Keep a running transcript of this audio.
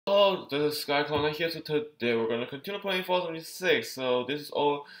Oh, this is Sky Clone here. So today we're gonna continue playing Fallout 76. So this is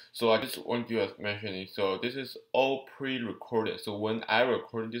all. So I just want you to mention it. So this is all pre-recorded. So when I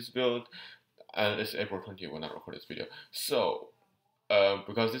record this build, and it's April 20th when I record this video. So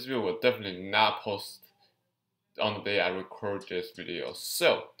because this video will definitely not post on the day I record this video.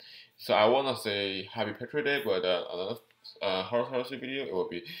 So I wanna say Happy Patriot Day, but another horror video it will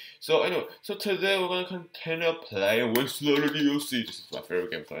be. So anyway, so today we're gonna continue playing Wastelander DLC. This is my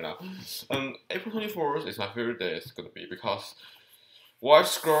favorite game right now. April 24th is my favorite day. It's gonna be because White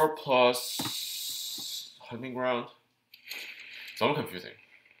Scar plus Hunting Ground. So I'm confusing.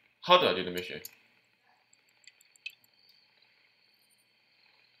 How do I do the mission?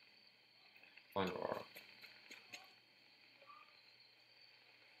 Find rock.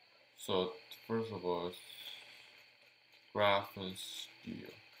 So first of all, craft and steel.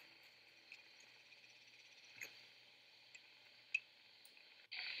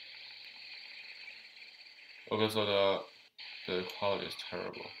 Okay, so the quality is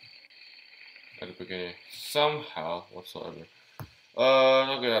terrible at the beginning somehow whatsoever.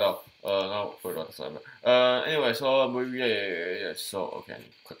 Not good at all. Not good whatsoever. Anyway, so yeah. So okay, I need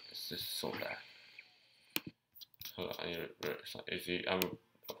to quit this. This is so bad. Hold on, I need to. It's not easy. I'm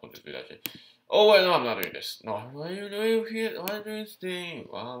uploading this video actually. Oh wait, no, I'm not doing this. No, why are you doing here? Why are you doing Steam?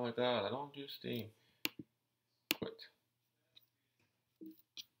 Oh my god, I don't do Steam. Quit.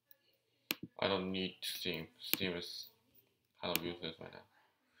 I don't need Steam. Steam is kind of useless right now.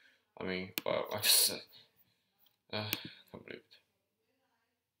 I mean, but I just can't believe it.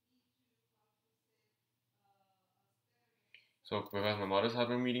 So because my mother's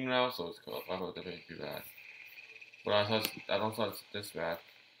having a meeting now, so it's gonna definitely be bad. But I don't thought it's this bad.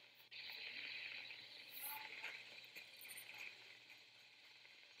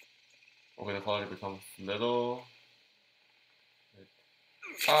 Okay, the quality becomes little.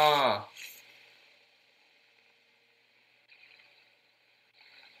 Ah!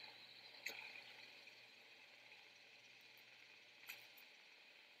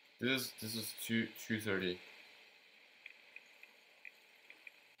 This is 230.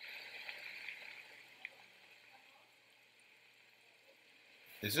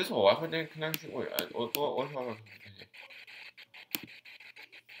 Is this a Wi-Fi connection? Wait, what happened?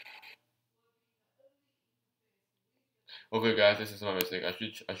 Okay, guys, this is my mistake. I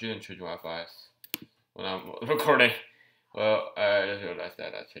shouldn't change Wi-Fi when I'm recording. Well, I just realized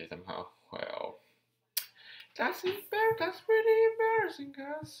that actually somehow. Well, that's pretty embarrassing,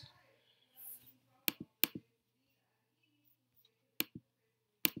 guys.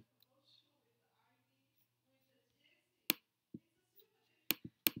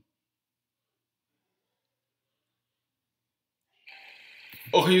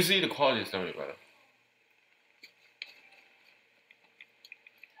 Oh, can you see the quality is definitely better?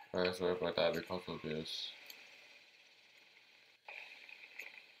 Alright, sorry about that because of this.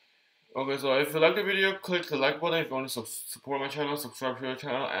 Okay, so if you like the video, click the like button if you want to support my channel, subscribe to the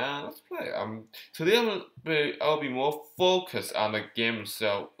channel, and let's play. Today I'll be more focused on the game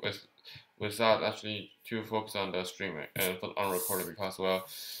itself without actually too focused on the streaming and on recording because well,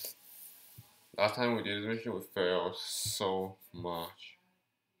 last time we did this mission we failed so much.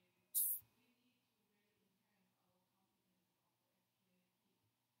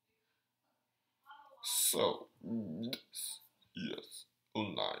 So yes,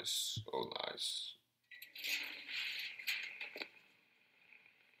 oh nice, oh nice.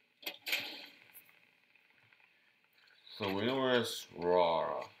 So we know where it's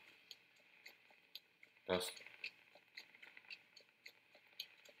Rara. That's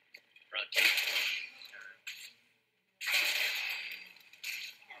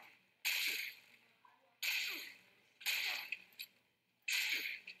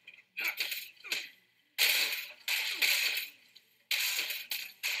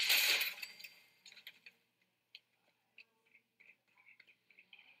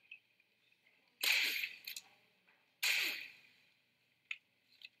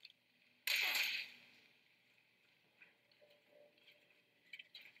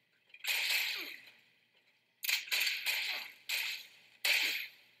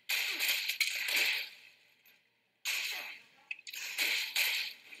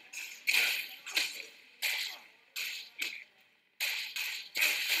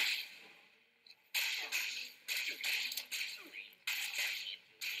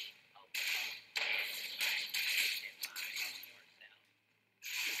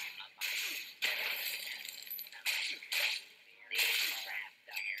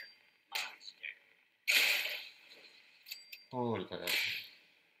holy crap.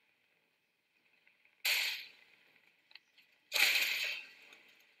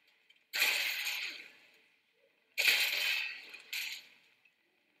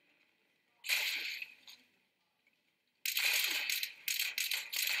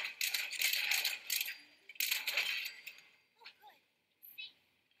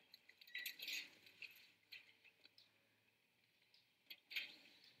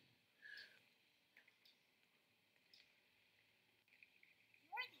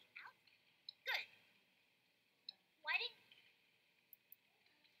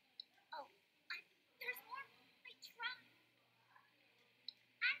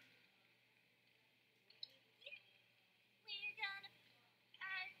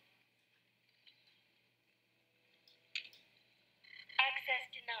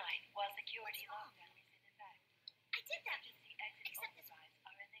 Sector 9, while security lockdown is in effect. I did that. Emergency exit Except this authorized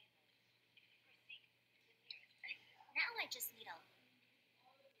are enabled. Proceed to the nearest exit. Now I just need a...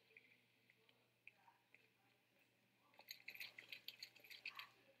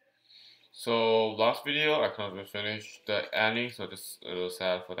 So last video I kind of finished the ending, so just a little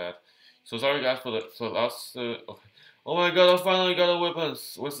sad for that. So sorry guys for the last. Okay. Oh my god! I finally got the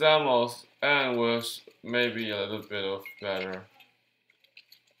weapons with ammos and with maybe a little bit of better.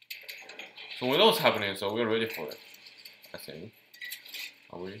 So we know what's happening, so we're ready for it. I think.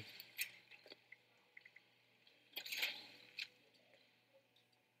 Are we?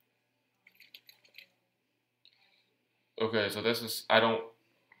 Okay, so this is I don't.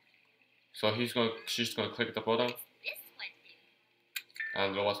 So she's gonna click the button,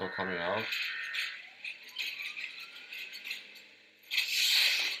 and robots are coming out.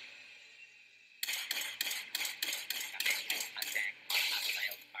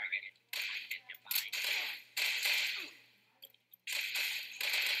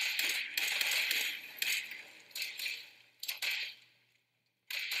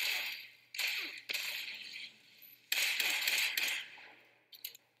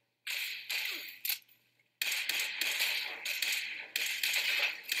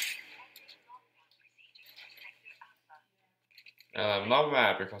 And I'm not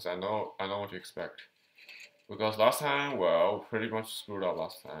mad because I know what to expect. Because last time, well, pretty much screwed up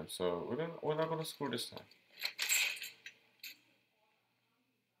last time, so we're not gonna screw this time.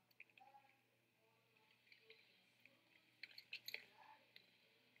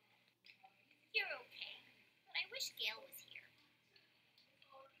 You're okay, but I wish Gail was here.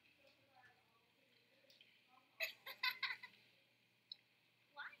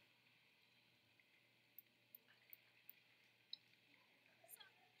 Why?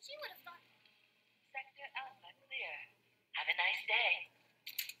 She would have thought... Sector Alpha clear. Have a nice day.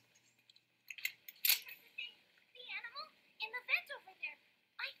 The animal in the vent over there.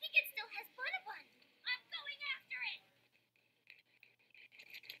 I think it still has Bun. I'm going after it.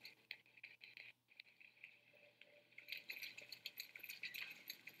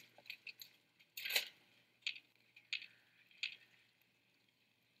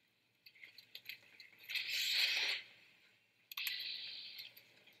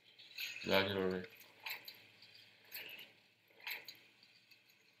 Legendary.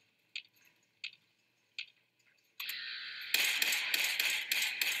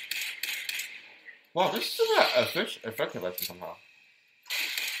 Wow, this is effective actually somehow.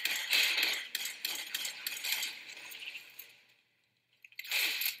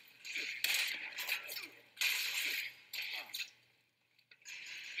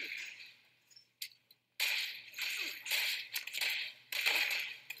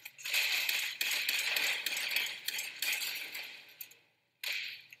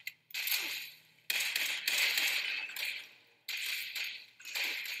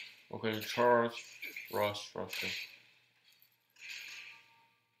 Okay, charge, rush.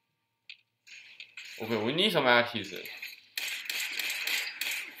 Okay, we need some adhesive.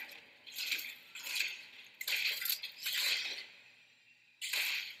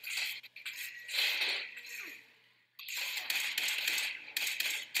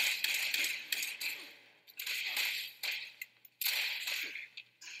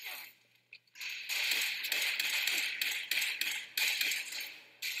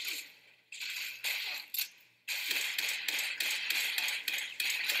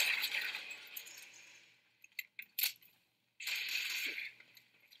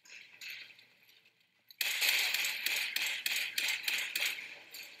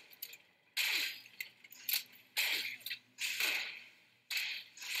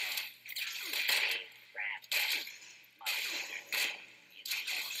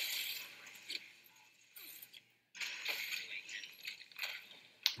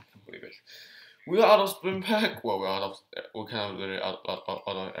 Believe it. We're out of spin pack. Well, we're kind of literally out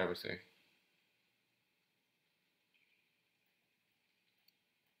of everything.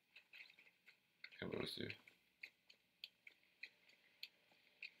 Can't really see.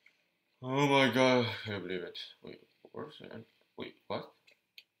 Oh my god, I can't believe it. Wait, where's the end? Wait, what?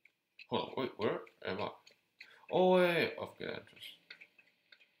 Hold on, wait, where am I? Oh wait, okay, entrance.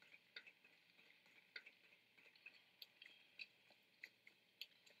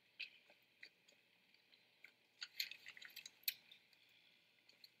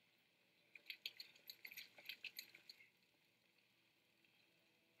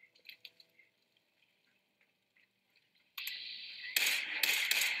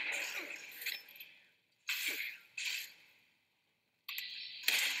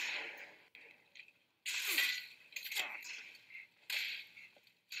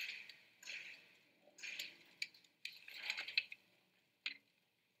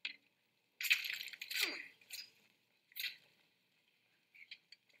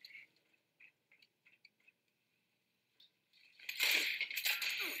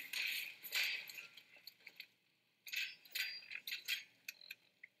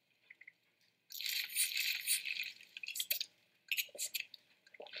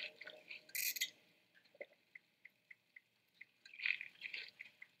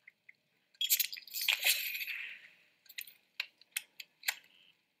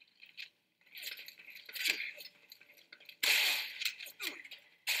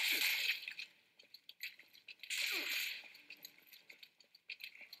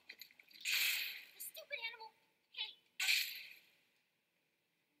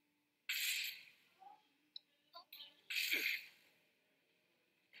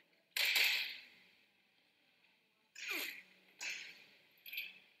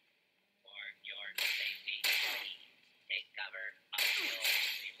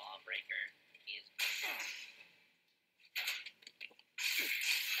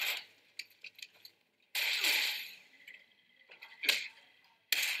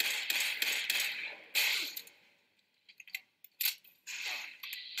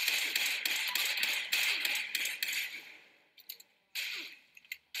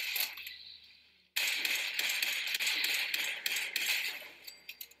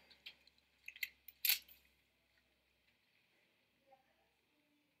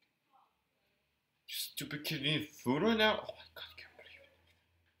 stupid kid need food right now? Oh my god, I can't believe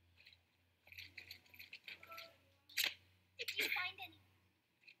Did you find any?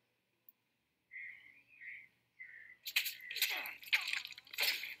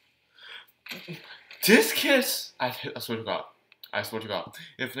 it. This kid, I swear to God. I swear to God.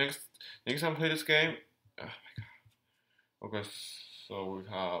 If next time I play this game, oh my god. Okay, so we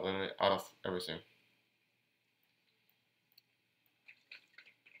have literally out of everything.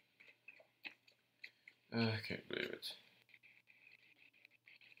 I can't believe it.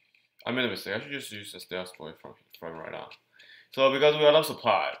 I made a mistake. I should just use the stairs boy from right now. So because we are out of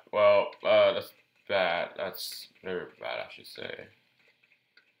supply, well, that's bad. That's very bad, I should say.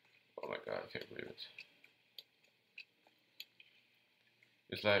 Oh my god, I can't believe it.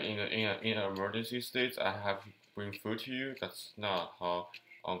 It's like in an emergency state, I have to bring food to you. That's not how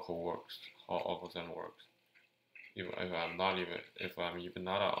Uncle works. How Uncle Sam works. Even if I'm even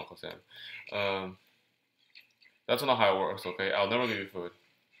not an Uncle Sam, that's not how it works. Okay, I'll never give you food,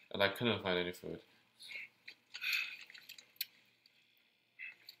 and I couldn't find any food.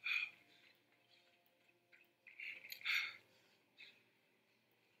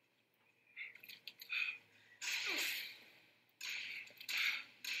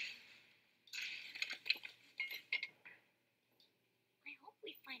 I hope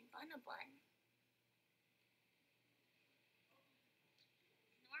we find Bun.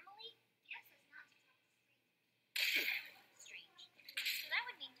 Normally, yes is not to talk to strangers. So that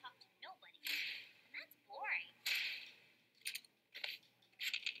would mean talk to nobody. And that's boring.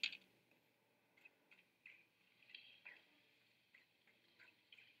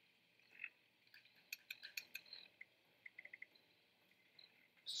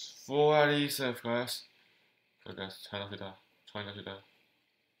 Safe, guys. So guys, try not to die. We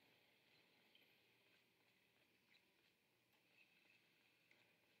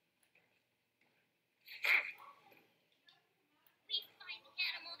find the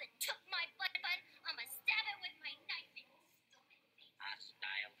animal that took my Bun. I'ma stab it with my knife in its stupid face.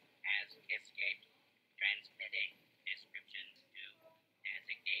 Hostile has escaped. Transmitting descriptions to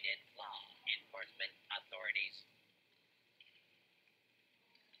designated law enforcement authorities.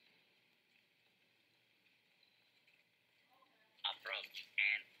 Approach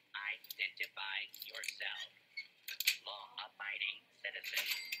and identify yourself. Law-abiding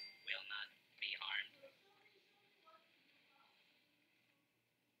citizens will not be harmed.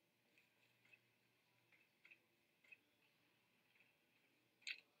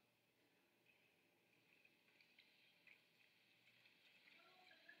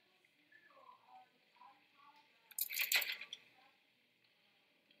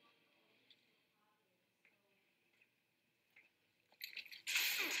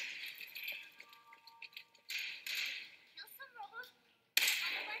 Kill some robots,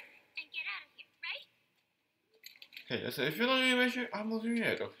 Bun, and get out of here, right? Hey, listen, if you don't do it, I'm not doing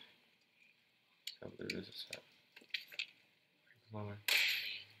it. Okay. I believe this is sad. Come on, man.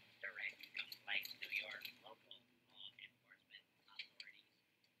 Please direct complaints to your local law enforcement authorities.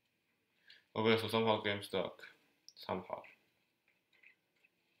 Okay, so somehow game stuck. Somehow.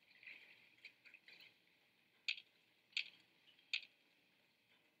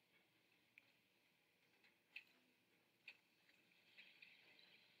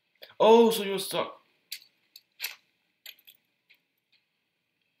 Oh, so you're stuck.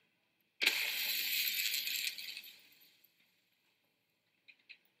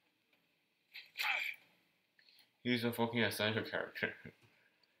 He's a fucking essential character.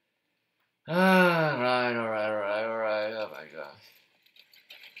 Alright. Oh my god.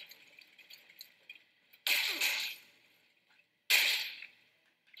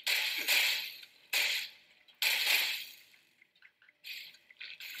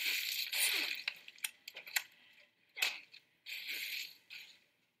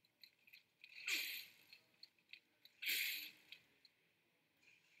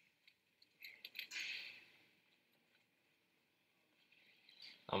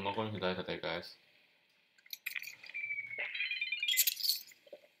 I'm not going to die today, guys.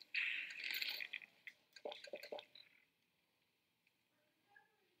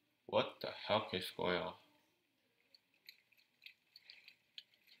 What the heck is going on?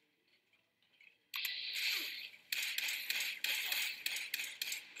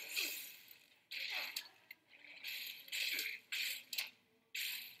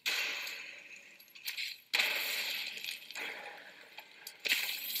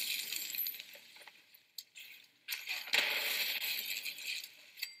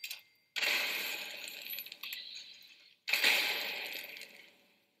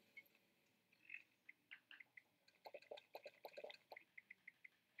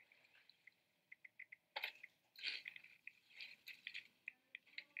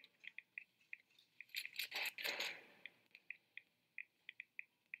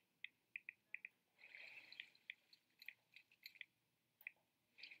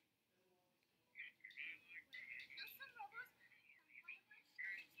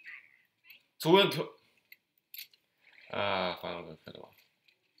 So we're to fine, I'll go for the one.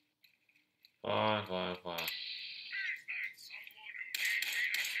 Fine.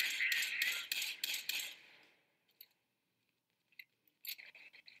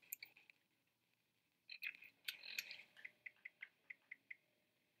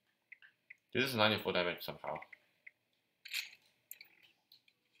 This is 94 damage somehow.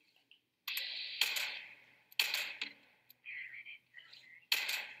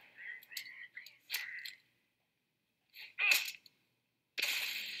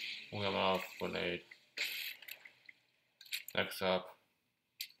 We have enough grenade. Next up,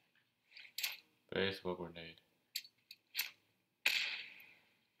 baseball grenade.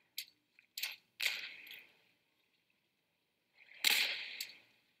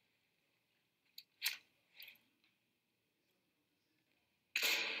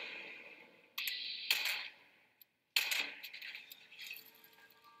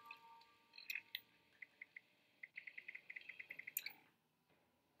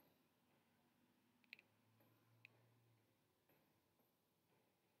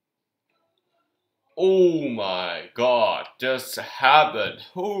 Oh my god, just happened.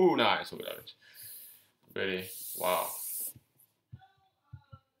 Oh, nice. Really, wow.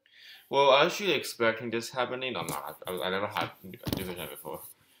 Well, I was actually expecting this happening. I'm not. I never had division before.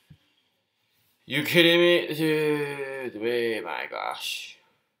 You kidding me, dude? Wait, my gosh.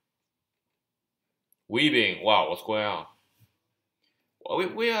 Weaving. Wow, what's going on? Well,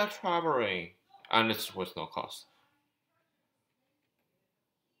 we are traveling, and it's with no cost.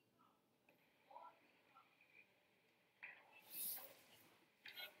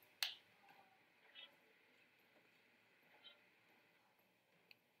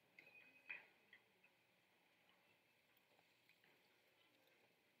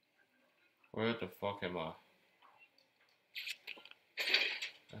 Where the fuck am I?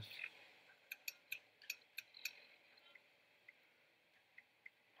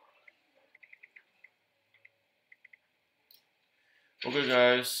 Okay,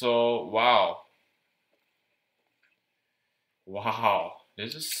 guys. So wow,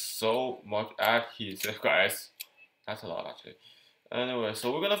 this is so much adhesive, guys. That's a lot actually. Anyway,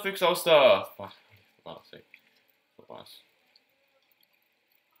 so we're gonna fix our stuff. For God's sake, for us.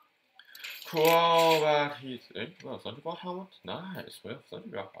 Cool adhesive. Well, Thunderbolt helmet. Nice. We have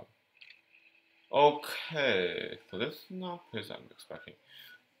Thunderbolt helmet. Okay, so this is not place I'm expecting.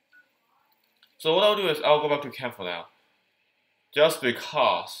 So what I'll do is I'll go back to camp for now. Just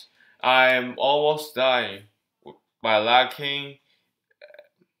because I'm almost dying by lacking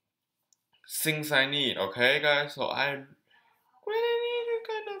things I need, okay guys? So I really need to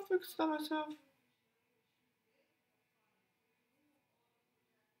kind of fix that myself.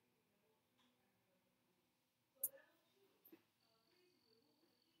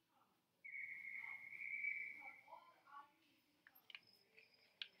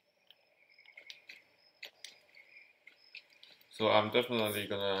 So I'm definitely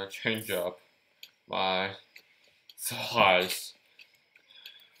gonna change up my size.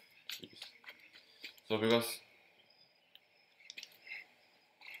 Jeez. So because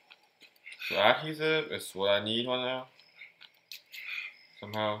the adhesive is what I need right now.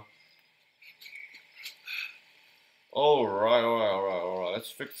 Somehow. Alright. Let's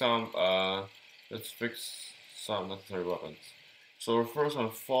fix some necessary weapons. So first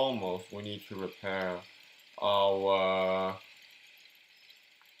and foremost, we need to repair our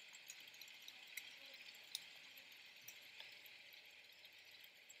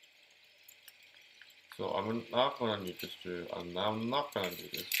so I'm not gonna need this too, and I'm not gonna do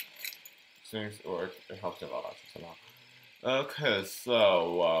this. Since it helps a lot actually somehow. Okay,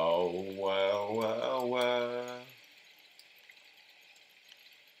 so well.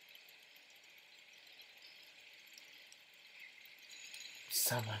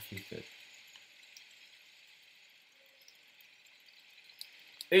 Some adhesive.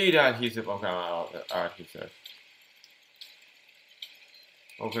 8 adhesive. Okay, adhesive.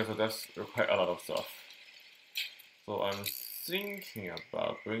 Okay, so that's quite a lot of stuff. So I'm thinking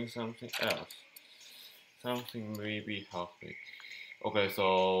about doing something else. Something maybe help me. Okay,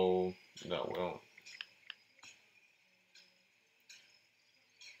 so no, we don't.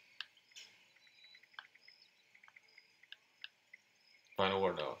 Final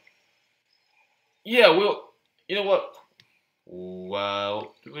word no. Yeah, we'll. You know what?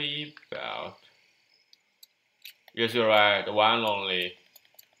 Well, three about. Yes, you're right. The one only.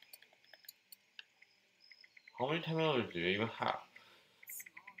 How many terminals do you even have?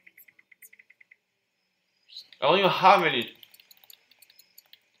 I don't even have any.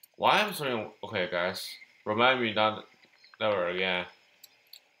 Why I'm sorry? Okay, guys. Remind me not never again.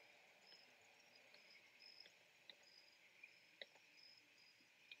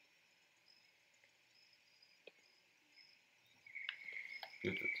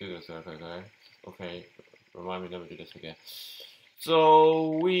 do this, okay? Okay, remind me never do this again.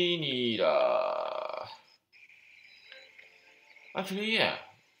 So we need actually yeah,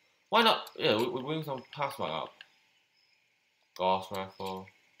 why not? Yeah, we bring some plasma up. Gauss rifle.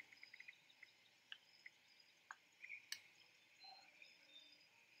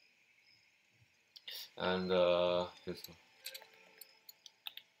 And this one.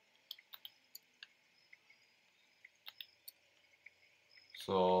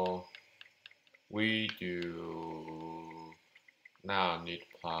 So we do now need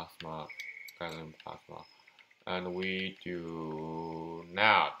plasma, gallium plasma, and we do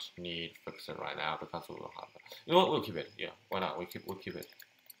not need fixer right now because we will have that. You know what? We'll keep it. Yeah, why not? We'll keep it.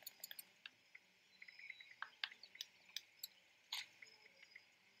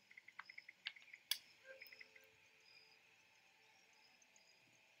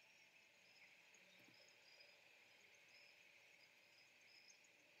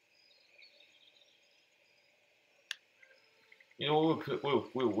 You know,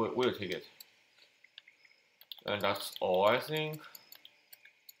 we'll take it. And that's all, I think.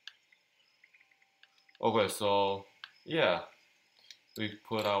 Okay, so yeah, we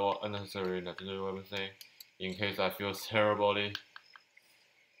put our unnecessary legendary weapon thing in case I feel terribly.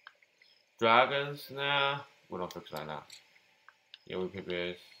 Dragons, nah, we don't fix that now. Yeah, we keep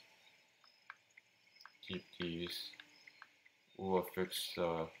it. Keep these. We will fix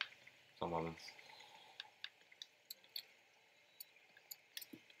some weapons.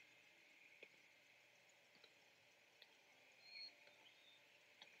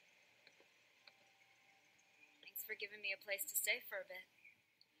 Thanks for giving me a place to stay for a bit.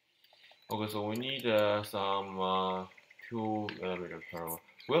 Okay, so we need some 2mm per.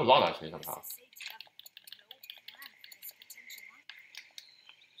 We have a lot actually somehow.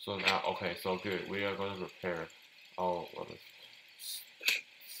 So now, okay, so good. We are going to repair all weapons.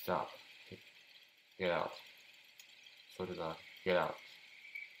 Stop. Get out. So did I. Get out.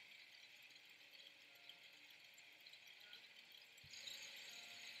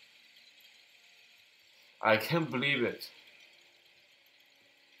 I can't believe it.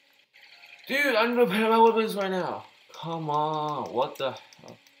 Dude, I'm repairing my weapons right now. Come on, what the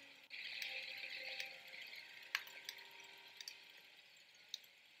hell?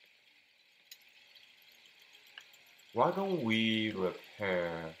 Why don't we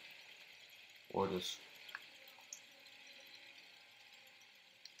repair or just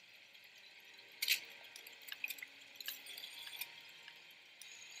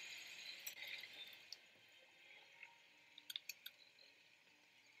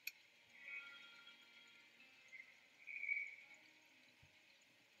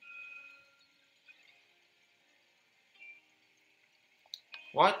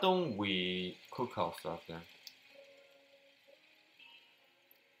why don't we cook our stuff then?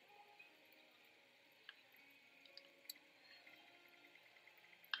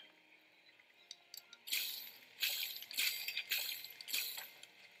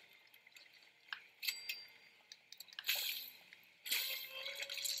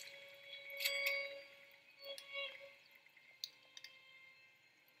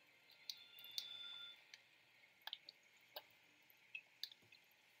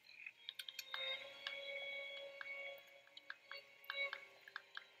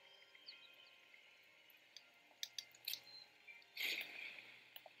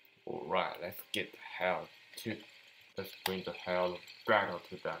 Alright, let's get the hell to. Let's bring the hell battle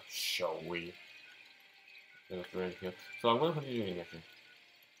to them, shall we? Let's right here. So I'm gonna continue the mission.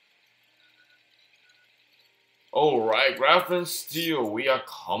 Alright, Graph Steel, we are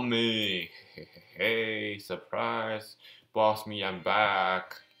coming. Hey, surprise. Boss me, I'm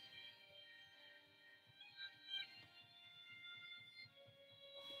back.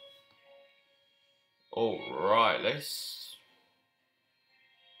 Alright, let's.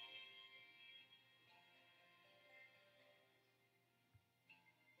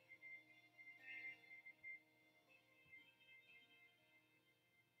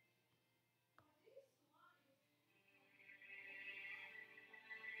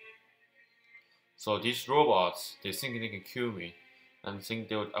 So these robots, they think they can kill me, and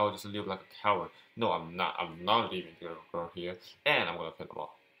think I'll just live like a coward. No, I'm not. I'm not leaving the girl here, and I'm gonna kill them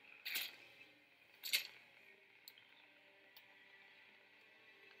all.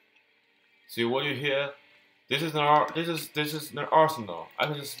 See what you hear? This is an arsenal. I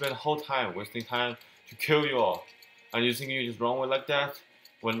can just spend the whole time wasting time to kill you all, and you think you just run away like that?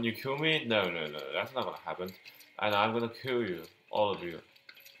 When you kill me? No, no, no, that's not gonna happen. And I'm gonna kill you, all of you.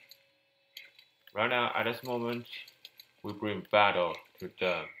 Right now, at this moment, we bring battle to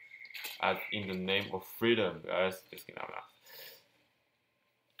them, as in the name of freedom, guys. Just kidding, I'm not.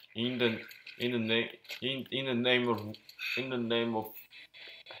 In the in the name in the name of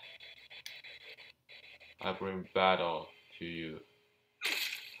I bring battle to you.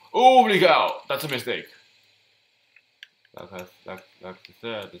 Holy cow! That's a mistake. Like I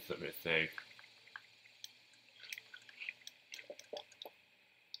said, it's a mistake.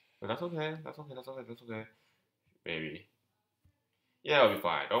 But that's okay. That's okay. That's okay. That's okay. Maybe. Yeah, I'll be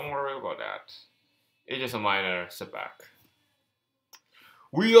fine. Don't worry about that. It's just a minor setback.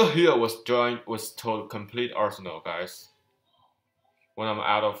 We are here was told complete arsenal, guys. When I'm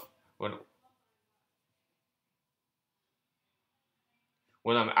out of when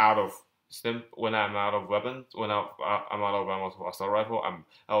I'm out of when I'm out of weapons, I'm out of ammo for assault rifle,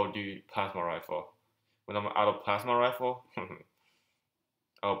 I'll do plasma rifle. When I'm out of plasma rifle,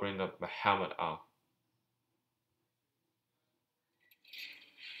 I'll bring the helmet on.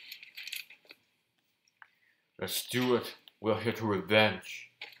 Let's do it. We're here to revenge.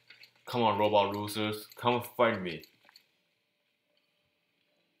 Come on, robot losers. Come and fight me.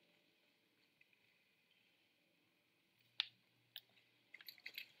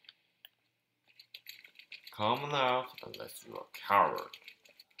 Come on out unless you're a coward.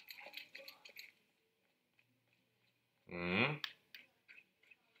 Hmm?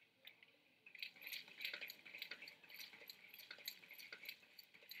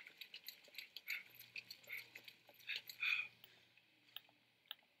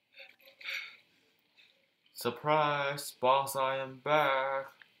 Surprise, boss, I am back.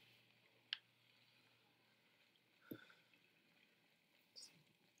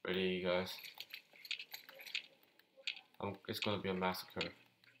 Ready, guys? It's gonna be a massacre.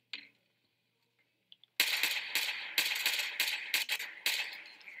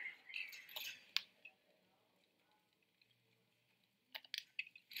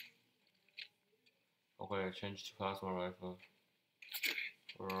 Okay, change to plasma rifle.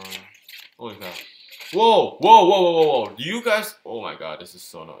 Holy cow. Whoa, whoa, whoa, whoa, whoa, whoa. Do you guys... Oh my god, this is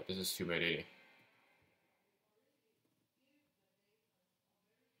so annoying. This is humiliating.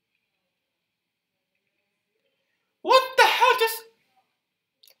 What the hell just...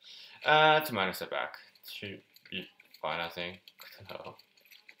 it's a minor setback. Should be fine, I think. No.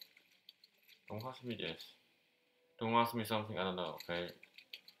 Don't ask me this. Don't ask me something I don't know, okay?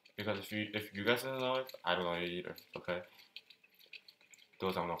 Because if you guys don't know it, I don't know it either, okay?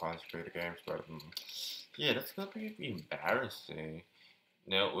 Those are not fun to play the games, but yeah, that's gonna be embarrassing.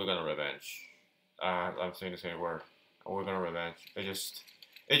 No, we're gonna revenge. I'm saying the same word. We're gonna revenge. It's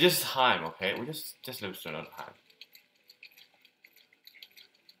just time, okay? We just live another time.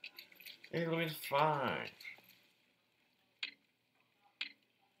 It'll be fine.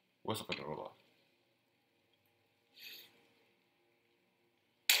 What's up with the robot?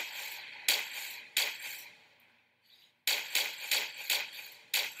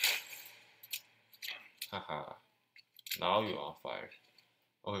 Haha. Now you're on fire.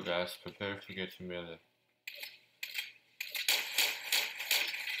 Okay guys, prepare to get humiliated.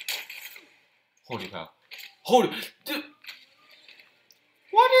 Holy cow. Holy dude.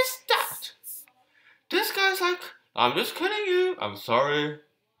 What is that? This guy's like, I'm just kidding you. I'm sorry.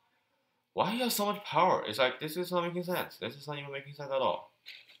 Why you have so much power? It's like this is not making sense. This is not even making sense at all.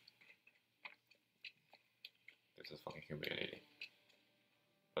 This is fucking humiliating.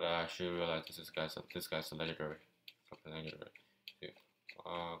 But I actually realize this guy's a legendary. Fucking legendary. Dude.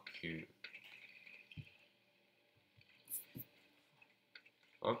 Cute.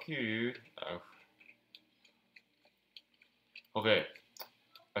 Oh, cute. Okay.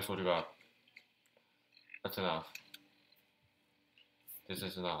 I swear to God. That's enough. This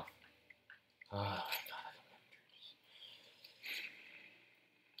is enough. Oh my God.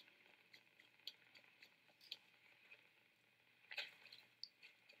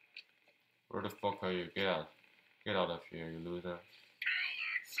 Where the fuck are you? Get out. Get out of here, you loser.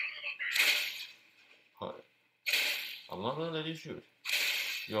 I'm not gonna let you shoot.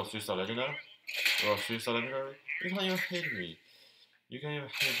 You're a 3-star legendary? You're a 3-star legendary? You can't even hit me. You can't even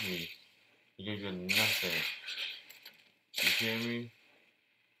hit me. You give you nothing. You hear me?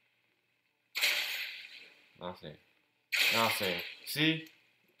 Nothing. Nothing. See?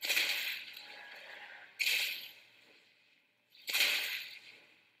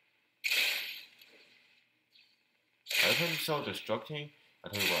 I think self-destructing? I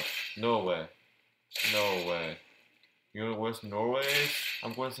tell you what. No way. No way. You know where's Norway is?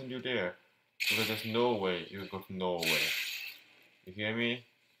 I'm going to send you there. Because there's no way you can go to Norway. You hear me?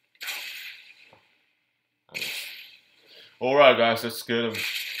 Alright guys, let's get him.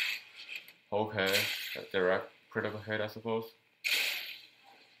 Okay. Direct critical hit, I suppose.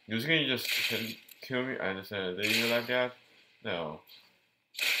 You just kill me? I understand. Did you like that? No.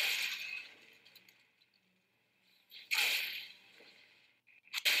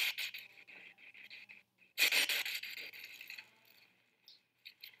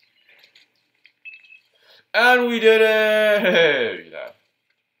 And we did it! Yeah.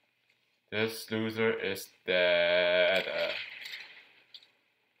 This loser is dead.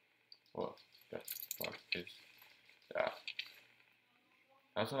 What the fuck is that?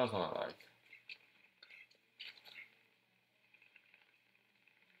 That's what I like.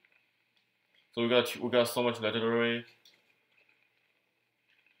 So we got so much legendary.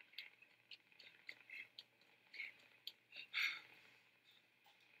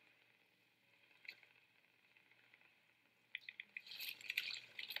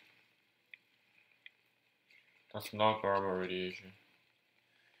 That's not armor radiation.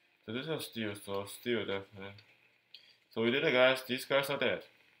 So this is steel, so steel definitely. So we did it, guys. These guys are dead.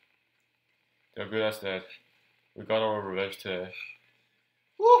 They're good as dead. We got our revenge today.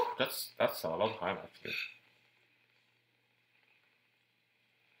 Woo! That's a long time actually.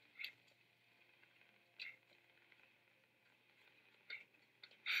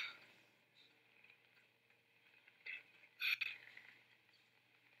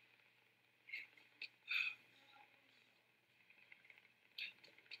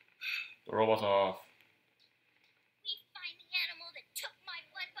 The robots are off. We find the animal that took my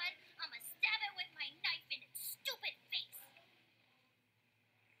blood bud. I'ma stab it with my knife in its stupid face.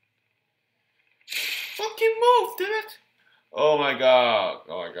 Fucking move, damn it! Oh my god.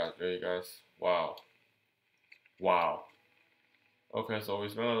 Oh my god, there you guys. Wow. Wow. Okay, so we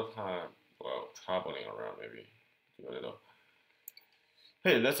spent a lot of time, well, traveling around maybe. Do a little.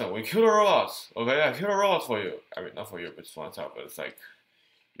 Hey, listen, we killed the robots. Okay, I killed the robots for you. I mean, not for you, but just one time. But it's like,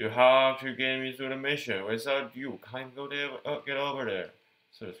 you have to get me through the mission. Without you, can't go there. Get over there.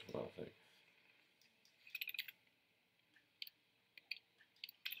 Seriously, what I'm saying.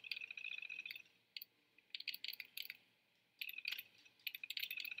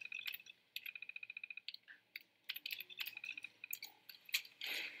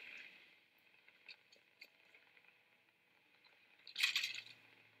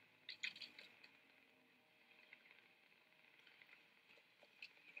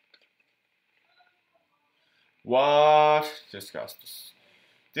 What? Disgust.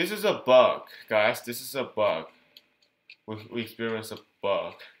 This is a bug, guys. This is a bug. We experience a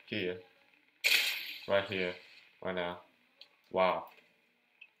bug here, right here, right now. Wow.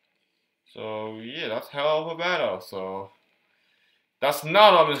 So yeah, that's hell of a battle. So that's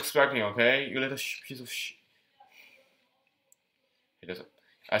not what I was expecting. Okay, you little piece of shit. He doesn't.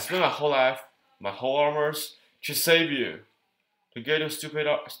 I spent my whole life, my whole armors to save you, to get your stupid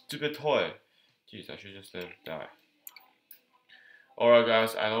toy. Jeez, I should just die. Alright,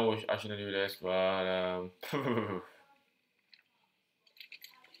 guys. I know I shouldn't do this, but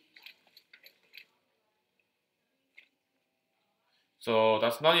so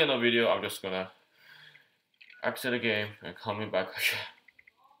that's not the end of the video. I'm just gonna exit the game and coming back again.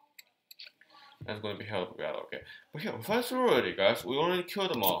 That's gonna be hell of a battle, okay? But yeah, we fight through already, guys. We already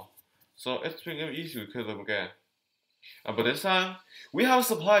killed them all, so it's been easy to kill them again. But this time we have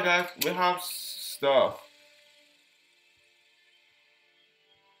supply, guys. We have stuff.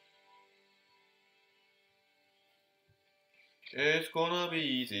 It's gonna be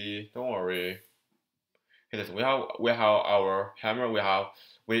easy. Don't worry. Hey, listen, we have our hammer. We have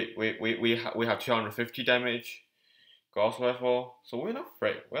 250 damage. Gauss rifle. So we're not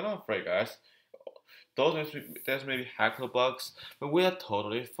afraid. We're not afraid, guys. There's maybe hacker bugs, but we are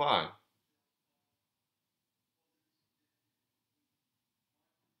totally fine.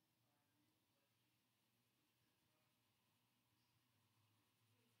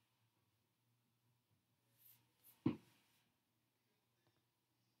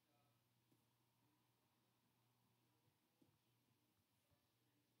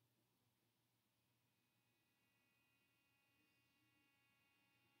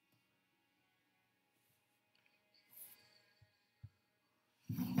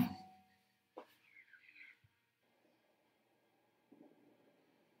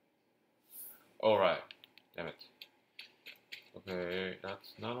 All right. Damn it. Okay,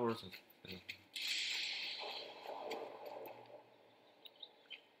 that's not worse.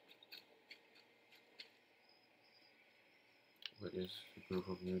 What is the group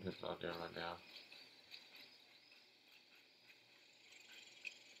of mutants out there right now?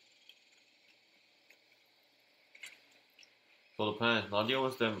 So the plan is not deal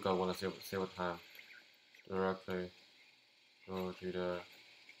with them because I want to save time. Directly go to the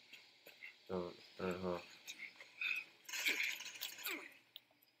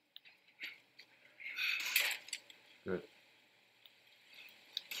good.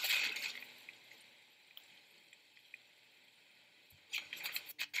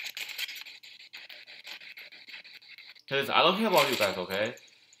 Cause I don't care about you guys, okay?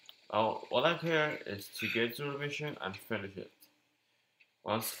 All I care is to get through the mission and finish it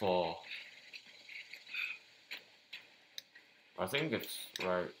once for all. I think it's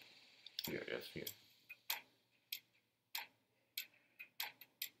right here. Yes, here.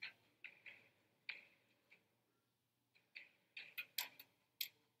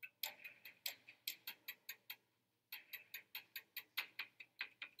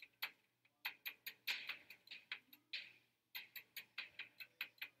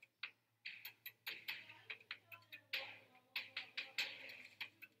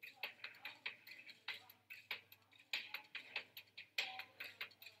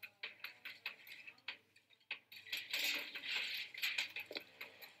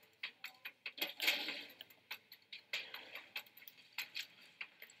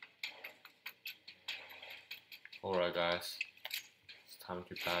 Alright, guys, it's time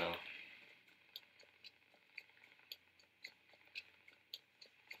to battle.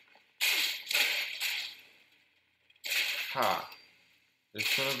 Ha!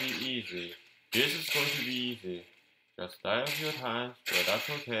 It's gonna be easy. This is going to be easy. Just die a few times, but that's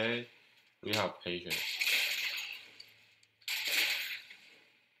okay. We have patience.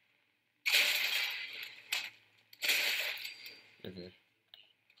 Okay.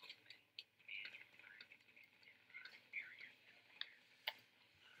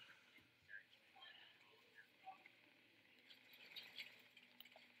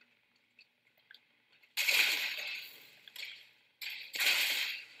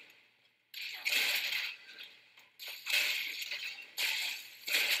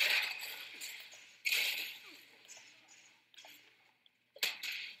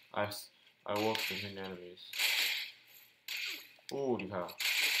 I walk between enemies. Holy cow.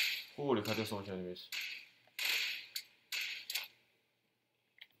 Holy cow, there's so much enemies.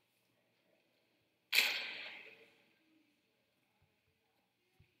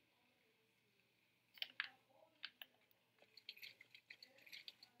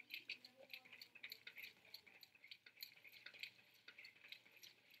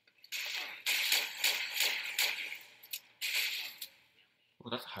 Oh,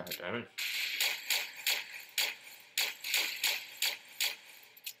 that's higher damage.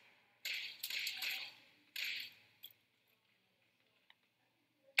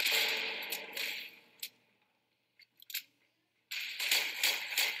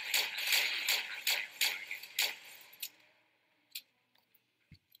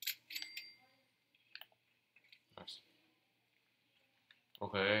 Nice.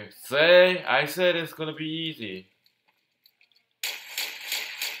 Okay, I said it's gonna be easy.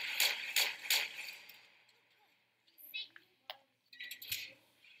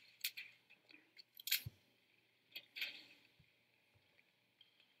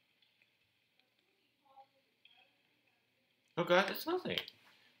 Okay, it's nothing.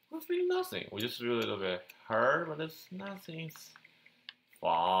 It's really nothing. We just feel a little bit hurt, but it's nothing. It's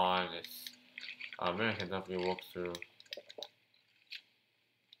fine. It's man can definitely walk through.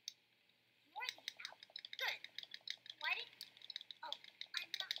 More than enough? Good. Why did... Oh,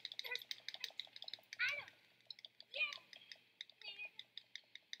 I'm not... There's... I don't... Yeah. Weird.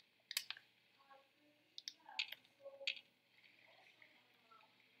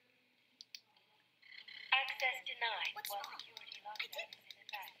 Access denied What's while wrong? security I lockdown did... is in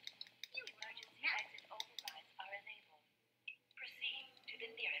effect. You... Emergency Now. exit overrides are enabled. Proceed to the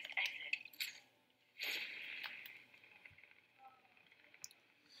nearest exit.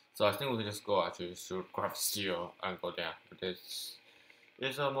 So I think we can just go actually to grab steel and go down. But it's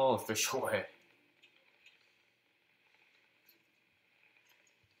a more official way.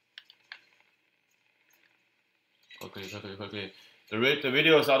 Okay. The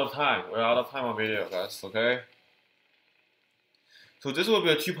video is out of time. We're out of time on video, guys. Okay. So this will be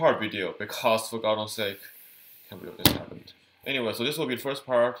a two-part video because, for God's sake, can't believe this happened. Anyway, so this will be the first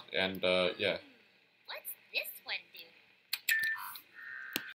part, and yeah.